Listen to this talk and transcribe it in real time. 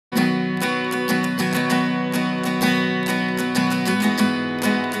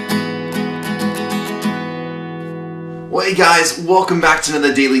Hey guys, welcome back to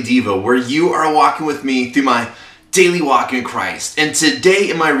another Daily Devo, where you are walking with me through my daily walk in Christ. And today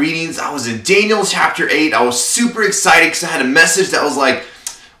in my readings, I was in Daniel chapter 8. I was super excited because I had a message that was like,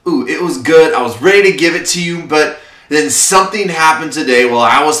 ooh, it was good. I was ready to give it to you, but then something happened today while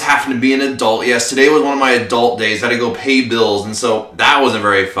I was having to be an adult. Yes, today was one of my adult days. I had to go pay bills, and so that wasn't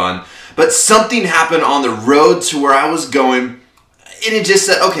very fun. But something happened on the road to where I was going. And it just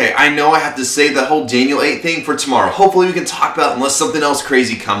said, okay, I know I have to save that whole Daniel 8 thing for tomorrow. Hopefully we can talk about it unless something else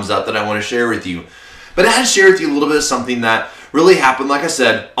crazy comes up that I want to share with you. But I had to share with you a little bit of something that really happened, like I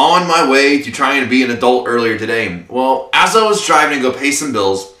said, on my way to trying to be an adult earlier today. Well, as I was driving to go pay some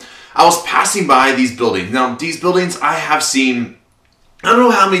bills, I was passing by these buildings. Now, these buildings I have seen, I don't know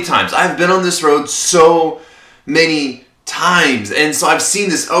how many times. I've been on this road so many times. And so I've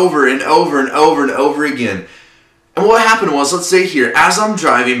seen this over and over and over and over again. And what happened was, let's say here, as I'm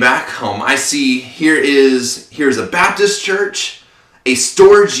driving back home, I see here's a Baptist church, a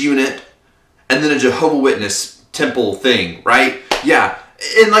storage unit, and then a Jehovah's Witness temple thing, right? Yeah.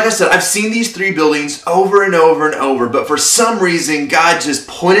 And like I said, I've seen these three buildings over and over and over, but for some reason, God just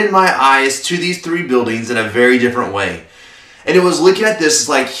pointed my eyes to these three buildings in a very different way. And it was looking at this,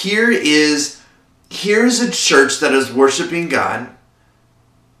 like here's a church that is worshiping God,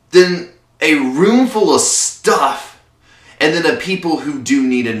 then a room full of stuff, and then a people who do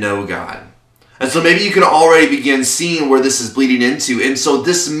need to know God. And so maybe you can already begin seeing where this is bleeding into. And so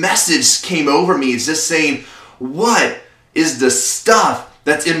this message came over me. It's just saying, what is the stuff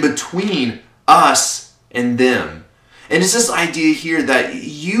that's in between us and them? And it's this idea here that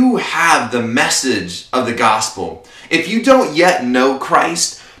you have the message of the gospel. If you don't yet know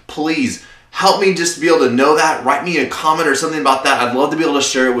Christ, please help me just to be able to know that. Write me a comment or something about that. I'd love to be able to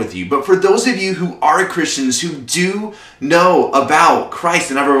share it with you. But for those of you who are Christians, who do know about Christ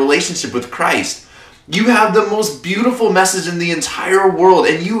and have a relationship with Christ, you have the most beautiful message in the entire world.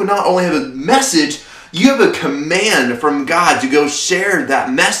 And you not only have a message, you have a command from God to go share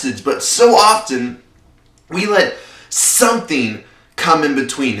that message. But so often, we let something come in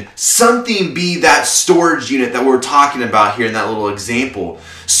between. Something be that storage unit that we're talking about here in that little example.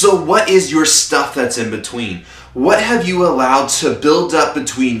 So what is your stuff that's in between? What have you allowed to build up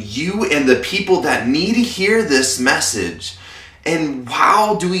between you and the people that need to hear this message? And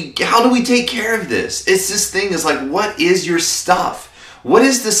how do we take care of this? It's this thing is like, what is your stuff? What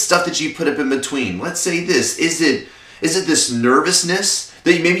is the stuff that you put up in between? Let's say this. Is it this nervousness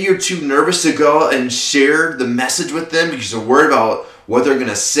that maybe you're too nervous to go and share the message with them because you're worried about what they're going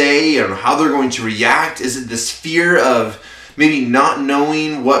to say and how they're going to react? Is it this fear of maybe not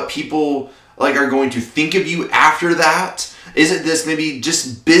knowing what people are going to think of you after that? Is it this maybe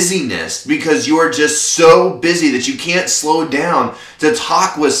just busyness because you're just so busy that you can't slow down to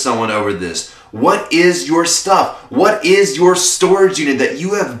talk with someone over this? What is your stuff? What is your storage unit that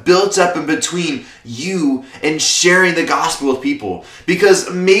you have built up in between you and sharing the gospel with people? Because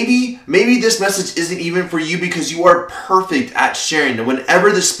maybe this message isn't even for you because you are perfect at sharing. And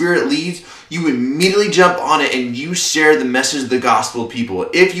whenever the Spirit leads, you immediately jump on it and you share the message of the gospel with people.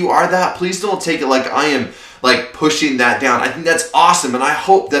 If you are that, please don't take it like I am pushing that down. I think that's awesome, and I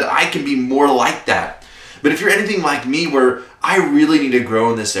hope that I can be more like that. But if you're anything like me where I really need to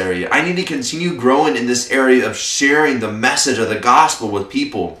grow in this area, I need to continue growing in this area of sharing the message of the gospel with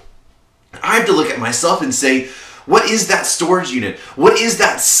people, I have to look at myself and say, what is that storage unit? What is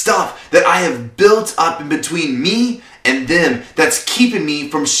that stuff that I have built up in between me and them that's keeping me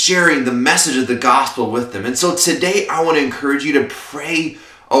from sharing the message of the gospel with them? And so today I want to encourage you to pray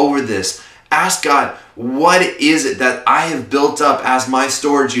over this. Ask God, what is it that I have built up as my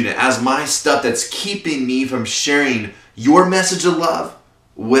storage unit, as my stuff that's keeping me from sharing your message of love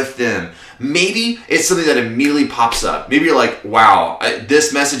with them? Maybe it's something that immediately pops up. Maybe you're like, wow,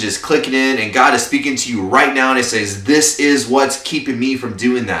 this message is clicking in and God is speaking to you right now and it says, this is what's keeping me from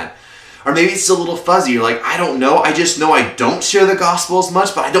doing that. Or maybe it's a little fuzzy. You're like, I don't know. I just know I don't share the gospel as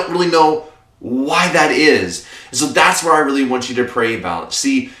much, but I don't really know why that is. And so that's where I really want you to pray about.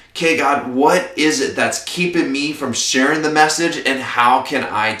 See, okay, God, what is it that's keeping me from sharing the message, and how can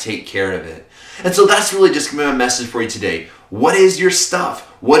I take care of it? And so that's really just going to be my message for you today. What is your stuff?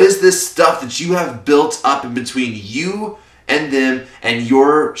 What is this stuff that you have built up in between you and them, and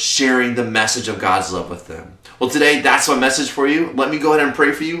you're sharing the message of God's love with them? Well, today, that's my message for you. Let me go ahead and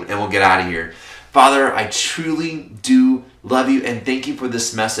pray for you, and we'll get out of here. Father, I truly do love you, and thank you for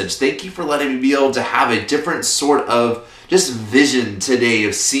this message. Thank you for letting me be able to have a different sort of just vision today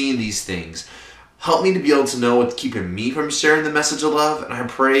of seeing these things. Help me to be able to know what's keeping me from sharing the message of love. And I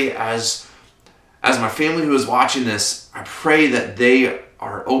pray as my family who is watching this, I pray that they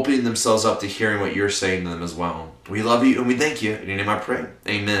are opening themselves up to hearing what you're saying to them as well. We love you and we thank you. In your name I pray.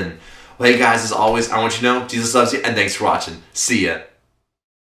 Amen. Well, hey guys, as always, I want you to know Jesus loves you and thanks for watching. See ya.